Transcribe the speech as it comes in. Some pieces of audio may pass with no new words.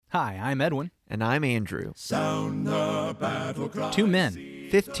Hi, I'm Edwin. And I'm Andrew. Sound the battle cry. 2 men,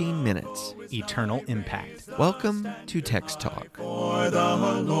 15 minutes. eternal impact. Welcome to Text Talk. For the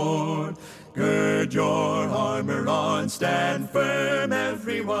Lord, gird your armor on, stand firm,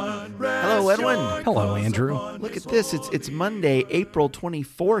 everyone. Hello, Edwin. Hello, Andrew. Look at this. It's Monday, April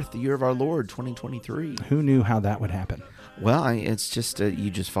 24th, the year of our Lord, 2023. Who knew how that would happen? Well, it's just, you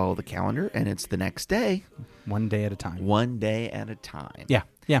just follow the calendar, and it's the next day. 1 day at a time. One day at a time.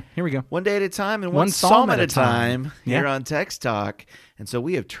 Yeah, here we go. One day at a time and One one psalm psalm at a time here Yeah. on Text Talk. And so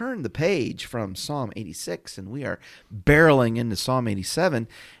we have turned the page from Psalm 86, and we are barreling into Psalm 87.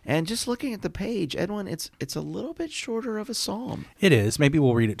 And just looking at the page, Edwin, it's a little bit shorter of a psalm. It is. Maybe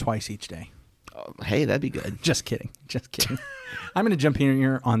we'll read it twice each day. Oh, hey, that'd be good. Just kidding. I'm going to jump in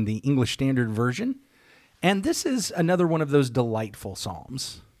here on the English Standard Version. And this is another one of those delightful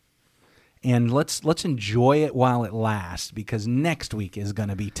psalms. And let's enjoy it while it lasts, because next week is going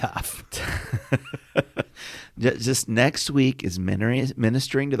to be tough. Just next week is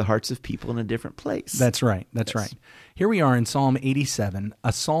ministering to the hearts of people in a different place. That's right. That's right. Here we are in Psalm 87,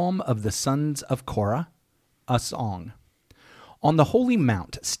 a psalm of the sons of Korah, a song. On the holy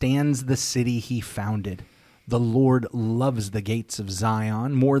mount stands the city he founded. The Lord loves the gates of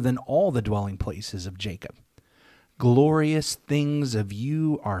Zion more than all the dwelling places of Jacob. Glorious things of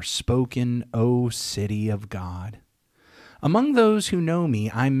you are spoken, O city of God. Among those who know me,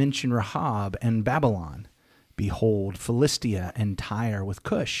 I mention Rahab and Babylon. Behold, Philistia and Tyre with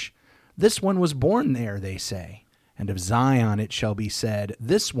Cush. This one was born there, they say. And of Zion it shall be said,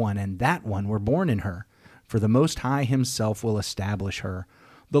 this one and that one were born in her. For the Most High himself will establish her.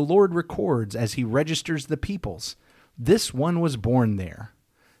 The Lord records as he registers the peoples. This one was born there.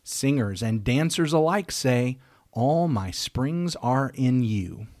 Singers and dancers alike say, all my springs are in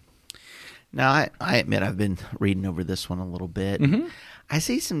you. Now, I admit I've been reading over this one a little bit. Mm-hmm. I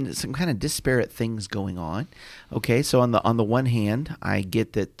see some kind of disparate things going on. Okay, so on the one hand, I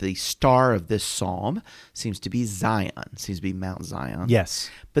get that the star of this psalm seems to be Zion, seems to be Mount Zion. Yes.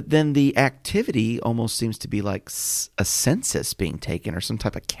 But then the activity almost seems to be like a census being taken or some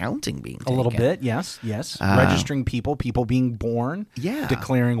type of counting being taken. A little bit, yes. Registering people being born. Yeah.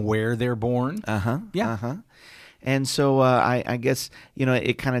 Declaring where they're born. Yeah. And so I guess,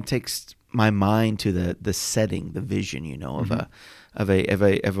 it kind of takes my mind to the setting, the vision, of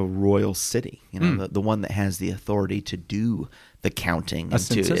a royal city, the one that has the authority to do the counting and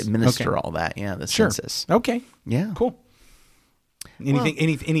to administer all that. Yeah, the census. Okay. Yeah. Cool. Anything?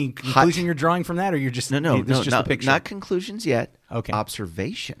 Any conclusion you're drawing from that, or you're just this is just a picture? Not conclusions yet. Okay.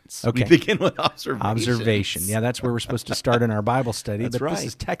 Observations. Okay. We begin with observations. Observation. Yeah, that's where we're supposed to start in our Bible study. That's but right. This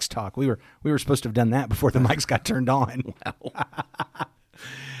is text talk. We were supposed to have done that before the mics got turned on. Wow.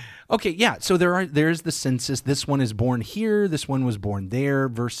 Okay, yeah, so there's the census. This one is born here. This one was born there.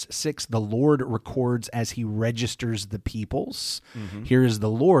 Verse 6, the Lord records as he registers the peoples. Mm-hmm. Here is the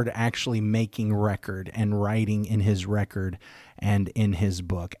Lord actually making record and writing in his record and in his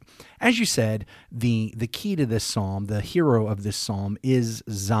book. As you said, the key to this psalm, the hero of this psalm is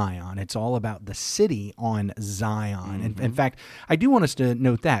Zion. It's all about the city on Zion. Mm-hmm. In fact, I do want us to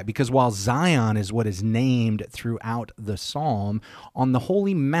note that, because while Zion is what is named throughout the psalm, on the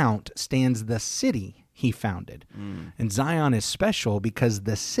holy mount stands the city he founded. And Zion is special because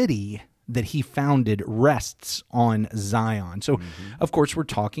the city that he founded rests on Zion. So, of course, we're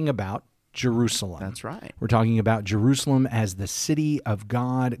talking about Jerusalem. That's right. We're talking about Jerusalem as the city of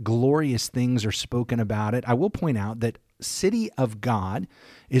God. Glorious things are spoken about it. I will point out that city of God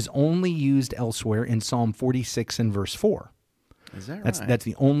is only used elsewhere in Psalm 46 and verse 4. Is that That's right? That's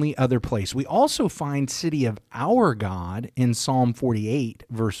the only other place. We also find city of our God in Psalm 48,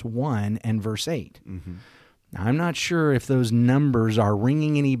 verse 1 and verse 8. Mm-hmm. Now, I'm not sure if those numbers are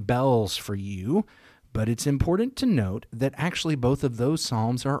ringing any bells for you, but it's important to note that actually both of those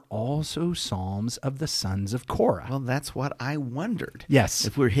psalms are also psalms of the sons of Korah. Well, that's what I wondered. Yes.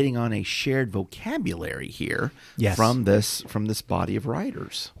 If we're hitting on a shared vocabulary here Yes. from this body of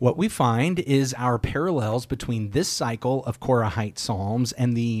writers. What we find is our parallels between this cycle of Korahite psalms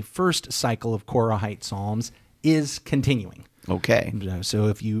and the first cycle of Korahite psalms is continuing. Okay. So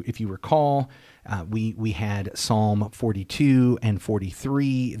if you recall, we had Psalm 42 and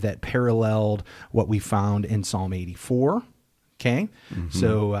 43 that paralleled what we found in Psalm 84. Okay,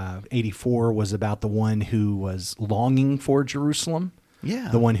 so 84 was about the one who was longing for Jerusalem. Yeah.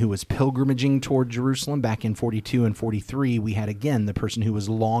 The one who was pilgrimaging toward Jerusalem. Back in 42 and 43, we had again the person who was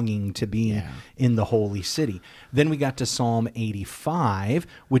longing to be in the holy city. Then we got to Psalm 85,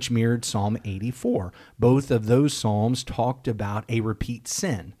 which mirrored Psalm 84. Both of those psalms talked about a repeat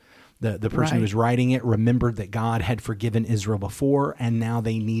sin. The person who was writing it remembered that God had forgiven Israel before, and now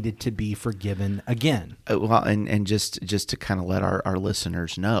they needed to be forgiven again. Well, and just to kind of let our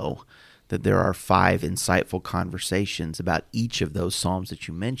listeners know that there are 5 insightful conversations about each of those psalms that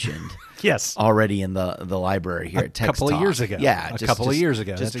you mentioned. Yes, already in the library here at Text couple Talk. of years ago. Yeah, a couple of years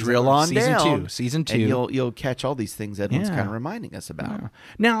ago. Just That's drill on down. Season 2. And you'll catch all these things Edwin's kind of reminding us about. Yeah.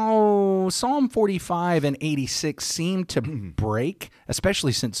 Now, Psalm 45 and 86 seem to break,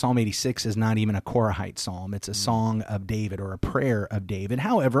 especially since Psalm 86 is not even a Korahite psalm. It's a song of David or a prayer of David.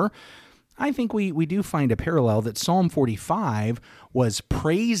 However, I think we do find a parallel that Psalm 45 was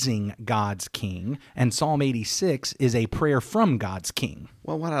praising God's king, and Psalm 86 is a prayer from God's king.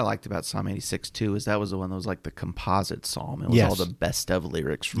 Well, what I liked about Psalm 86, too, is that was the one that was like the composite psalm. It was all the best of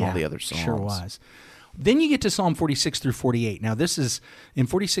lyrics from all the other psalms. Sure was. Then you get to Psalm 46 through 48. Now, this is, in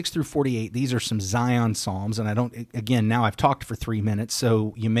 46 through 48, these are some Zion psalms, and now I've talked for 3 minutes,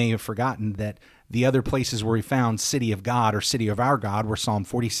 so you may have forgotten that the other places where we found City of God or City of Our God were Psalm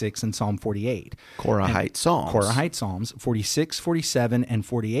 46 and Psalm 48. Korahite psalms. Korahite psalms. 46, 47, and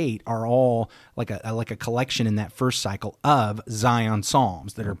 48 are all like a collection in that first cycle of Zion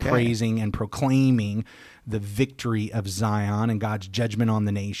psalms that are praising and proclaiming the victory of Zion and God's judgment on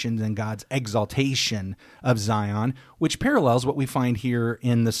the nations and God's exaltation of Zion, which parallels what we find here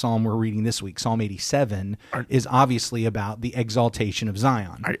in the psalm we're reading this week. Psalm 87 is obviously about the exaltation of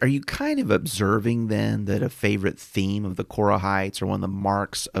Zion. Are you kind of observing then that a favorite theme of the Korahites or one of the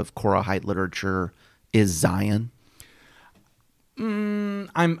marks of Korahite literature is Zion?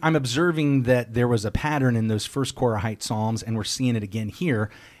 I'm observing that there was a pattern in those first Korahite psalms, and we're seeing it again here,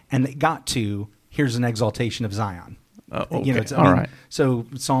 and it got to here's an exaltation of Zion. Okay. All right. So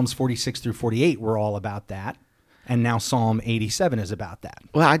Psalms 46 through 48 were all about that, and now Psalm 87 is about that.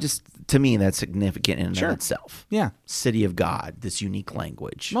 Well, to me, that's significant in and of itself. Yeah. City of God, this unique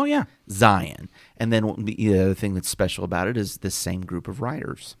language. Oh, yeah. Zion. And then the other thing that's special about it is this same group of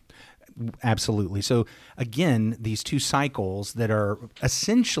writers. Absolutely. So again, these two cycles that are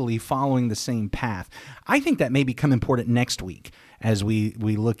essentially following the same path. I think that may become important next week as we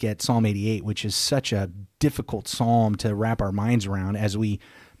look at Psalm 88, which is such a difficult psalm to wrap our minds around as we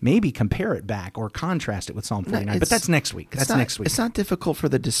maybe compare it back or contrast it with Psalm 49. But that's next week. Next week. It's not difficult for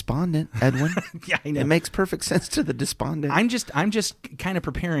the despondent, Edwin. Yeah, I know. It makes perfect sense to the despondent. I'm just kind of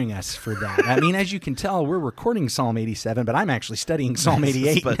preparing us for that. I mean, as you can tell, we're recording Psalm 87, but I'm actually studying Psalm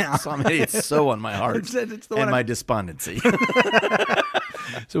 88 now. Psalm 88 is so on my heart it's the one and my despondency.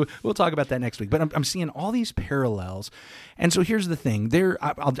 So we'll talk about that next week. But I'm seeing all these parallels. And so here's the thing.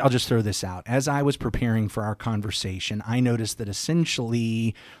 I'll just throw this out. As I was preparing for our conversation, I noticed that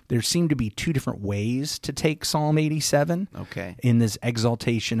essentially there seemed to be two different ways to take Psalm 87 in this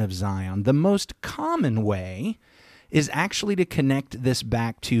exaltation of Zion. The most common way is actually to connect this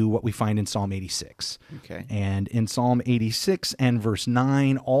back to what we find in Psalm 86. Okay. And in Psalm 86 and verse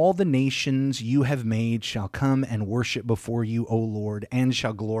 9, all the nations you have made shall come and worship before you, O Lord, and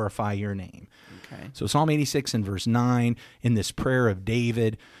shall glorify your name. Okay. So Psalm 86 and verse 9, in this prayer of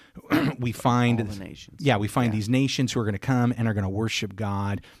David, we find all the nations. Yeah, we find these nations who are going to come and are going to worship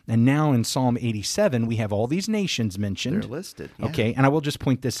God. And now in Psalm 87, we have all these nations mentioned. They're listed. Yeah. Okay, and I will just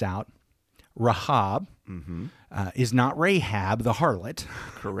point this out. Rahab is not Rahab, the harlot.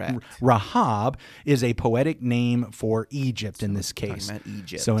 Correct. Rahab is a poetic name for Egypt in this case. Talking about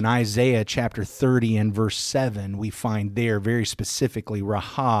Egypt. So in Isaiah chapter 30 and verse 7, we find there very specifically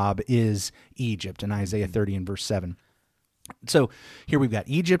Rahab is Egypt in Isaiah 30 and verse 7. So here we've got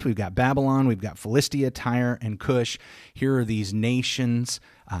Egypt, we've got Babylon, we've got Philistia, Tyre, and Cush. Here are these nations.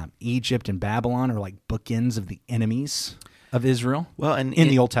 Egypt and Babylon are like bookends of the enemies of Israel in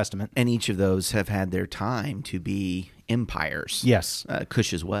the Old Testament. And each of those have had their time to be empires. Yes.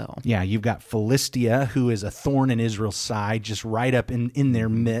 Cush as well. Yeah, you've got Philistia, who is a thorn in Israel's side, just right up in their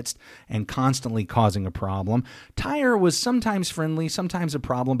midst and constantly causing a problem. Tyre was sometimes friendly, sometimes a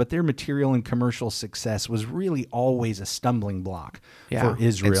problem, but their material and commercial success was really always a stumbling block for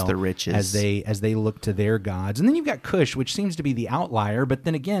Israel. It's the riches. As they look to their gods. And then you've got Cush, which seems to be the outlier, but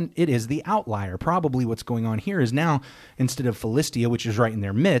then again, it is the outlier. Probably what's going on here is now, instead of Philistia, which is right in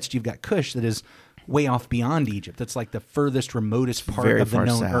their midst, you've got Cush that is way off beyond Egypt. That's like the furthest, remotest part of the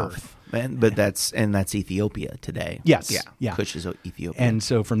known earth. But that's Ethiopia today. Yes. Yeah. Cush is Ethiopia. And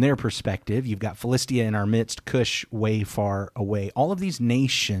so from their perspective, you've got Philistia in our midst, Cush way far away. All of these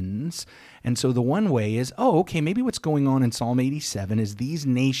nations. And so the one way is, maybe what's going on in Psalm 87 is these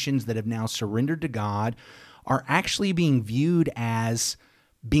nations that have now surrendered to God are actually being viewed as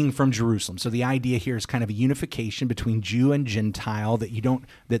being from Jerusalem. So the idea here is kind of a unification between Jew and Gentile,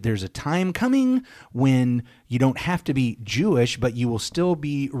 that there's a time coming when you don't have to be Jewish, but you will still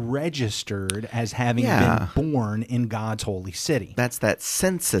be registered as having been born in God's holy city. That's that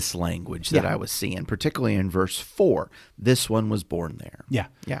census language that I was seeing, particularly in verse 4. This one was born there. Yeah.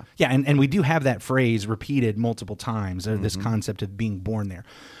 Yeah. Yeah, and we do have that phrase repeated multiple times, this concept of being born there.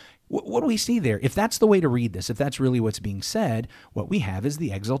 What do we see there? If that's the way to read this, if that's really what's being said, what we have is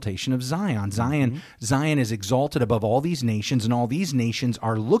the exaltation of Zion. Zion is exalted above all these nations, and all these nations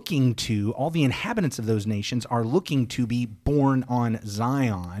are looking to, all the inhabitants of those nations are looking to be born on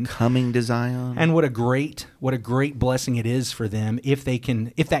Zion. Coming to Zion. And what a great blessing it is for them if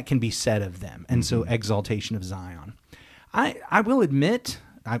that can be said of them. And so exaltation of Zion. I will admit,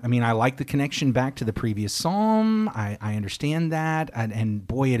 I mean, I like the connection back to the previous psalm. I understand that. And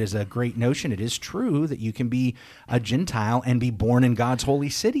boy, it is a great notion. It is true that you can be a Gentile and be born in God's holy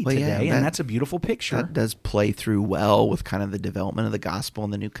city today. And that's a beautiful picture. That does play through well with kind of the development of the gospel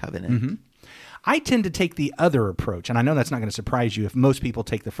and the new covenant. I tend to take the other approach, and I know that's not going to surprise you if most people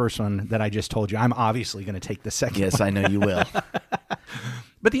take the first one that I just told you. I'm obviously going to take the second one. Yes, I know you will.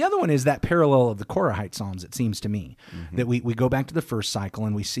 But the other one is that parallel of the Korahite Psalms, it seems to me, that we go back to the first cycle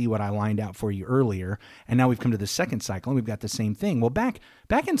and we see what I lined out for you earlier, and now we've come to the second cycle and we've got the same thing. Well, back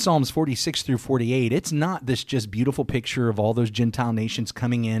in Psalms 46 through 48, it's not this just beautiful picture of all those Gentile nations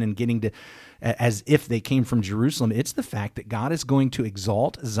coming in and getting to, as if they came from Jerusalem. It's the fact that God is going to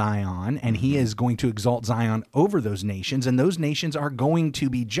exalt Zion, and he is going to exalt Zion over those nations, and those nations are going to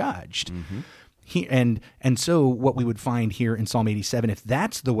be judged. And so what we would find here in Psalm 87, if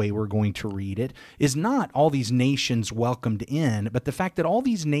that's the way we're going to read it, is not all these nations welcomed in, but the fact that all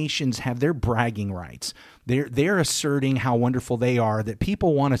these nations have their bragging rights. They're asserting how wonderful they are, that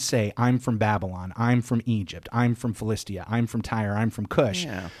people want to say, I'm from Babylon, I'm from Egypt, I'm from Philistia, I'm from Tyre, I'm from Cush.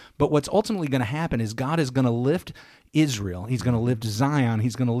 Yeah. But what's ultimately going to happen is God is going to lift Israel, he's going to lift Zion,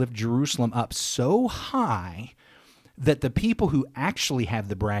 he's going to lift Jerusalem up so high that the people who actually have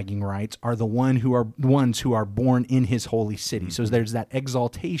the bragging rights are the ones who are born in his holy city. So there's that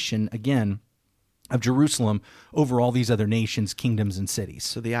exaltation, again, of Jerusalem over all these other nations, kingdoms, and cities.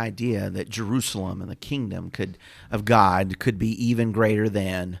 So the idea that Jerusalem and the kingdom of God could be even greater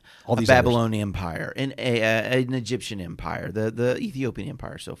than all a these Babylonian empire, an Egyptian empire, the Ethiopian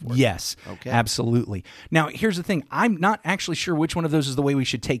empire, so forth. Yes, okay. Absolutely. Now, here's the thing. I'm not actually sure which one of those is the way we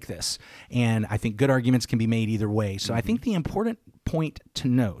should take this, and I think good arguments can be made either way. So I think the important point to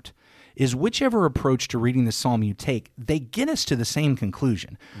note is whichever approach to reading the psalm you take, they get us to the same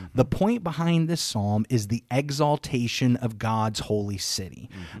conclusion. The point behind this psalm is the exaltation of God's holy city,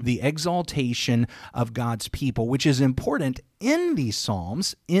 the exaltation of God's people, which is important in these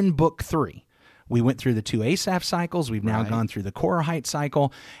psalms in Book 3. We went through the 2 Asaph cycles. We've now gone through the Korahite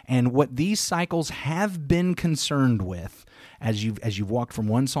cycle. And what these cycles have been concerned with as you've walked from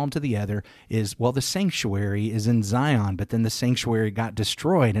one psalm to the other is, well, the sanctuary is in Zion, but then the sanctuary got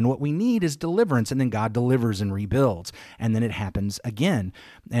destroyed, and what we need is deliverance, and then God delivers and rebuilds, and then it happens again.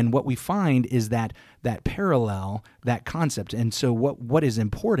 And what we find is that parallel, that concept. And so what is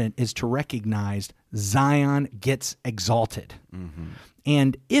important is to recognize Zion gets exalted.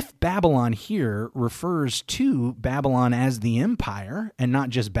 And if Babylon here refers to Babylon as the empire, and not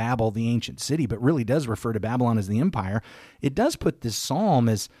just Babel, the ancient city, but really does refer to Babylon as the empire, it does put this psalm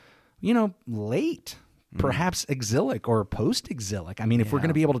as, late, perhaps exilic or post-exilic. I mean, if we're going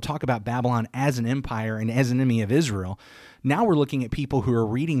to be able to talk about Babylon as an empire and as an enemy of Israel, now we're looking at people who are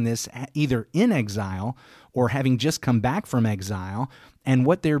reading this either in exile or having just come back from exile, and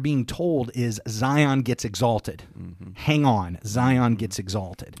what they're being told is Zion gets exalted. Hang on, Zion gets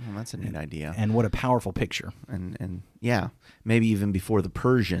exalted. Well, that's a neat idea. And what a powerful picture. And yeah, maybe even before the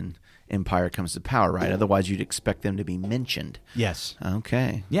Persian Empire comes to power, right? Otherwise, you'd expect them to be mentioned. Yes.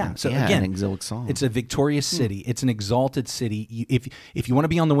 Okay. Yeah. So yeah, again, an exilic psalm. It's a victorious city. It's an exalted city. If you want to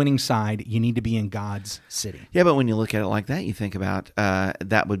be on the winning side, you need to be in God's city. Yeah, but when you look at it like that, you think about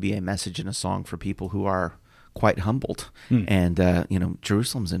that would be a message in a song for people who are quite humbled, and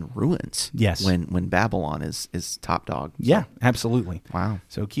Jerusalem's in ruins. Yes, when Babylon is top dog. So. Yeah, absolutely. Wow.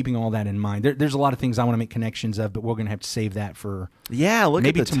 So keeping all that in mind, there's a lot of things I want to make connections of, but we're going to have to save that for maybe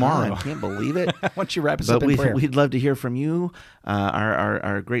at the tomorrow. I can't believe it. Once you wrap us up in prayer, we'd love to hear from you,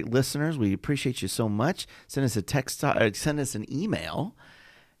 our great listeners. We appreciate you so much. Send us a text. Send us an email.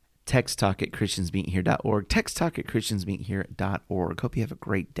 TextTalk@ChristiansMeetHere.org. TextTalk@ChristiansMeetHere.org. Hope you have a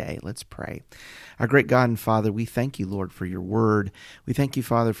great day. Let's pray. Our great God and Father, we thank you, Lord, for your word. We thank you,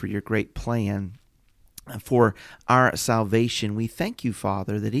 Father, for your great plan for our salvation. We thank you,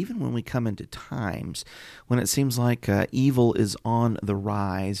 Father, that even when we come into times when it seems like evil is on the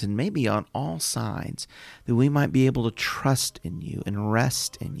rise and maybe on all sides, that we might be able to trust in you and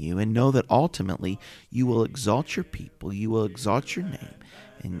rest in you and know that ultimately you will exalt your people, you will exalt your name,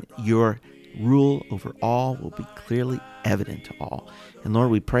 and your rule over all will be clearly evident to all. And Lord,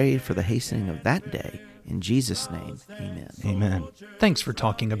 we pray for the hastening of that day. In Jesus' name, amen. Amen. Thanks for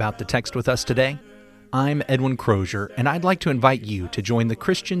talking about the text with us today. I'm Edwin Crozier, and I'd like to invite you to join the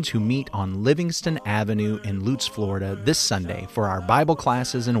Christians who meet on Livingston Avenue in Lutz, Florida this Sunday for our Bible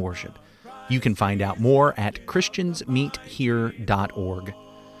classes and worship. You can find out more at christiansmeethere.org.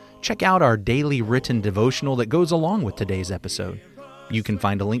 Check out our daily written devotional that goes along with today's episode. You can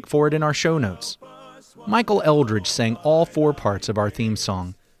find a link for it in our show notes. Michael Eldridge sang all 4 parts of our theme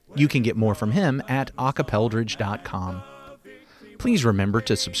song. You can get more from him at acapeldridge.com. Please remember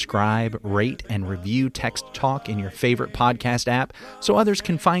to subscribe, rate, and review Text Talk in your favorite podcast app so others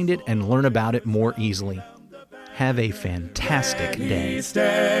can find it and learn about it more easily. Have a fantastic day.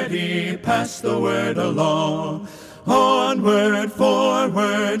 Steady, pass the word along. Onward,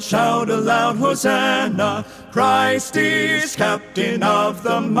 forward, shout aloud, Hosanna. Christ is captain of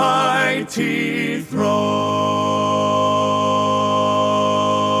the mighty throne.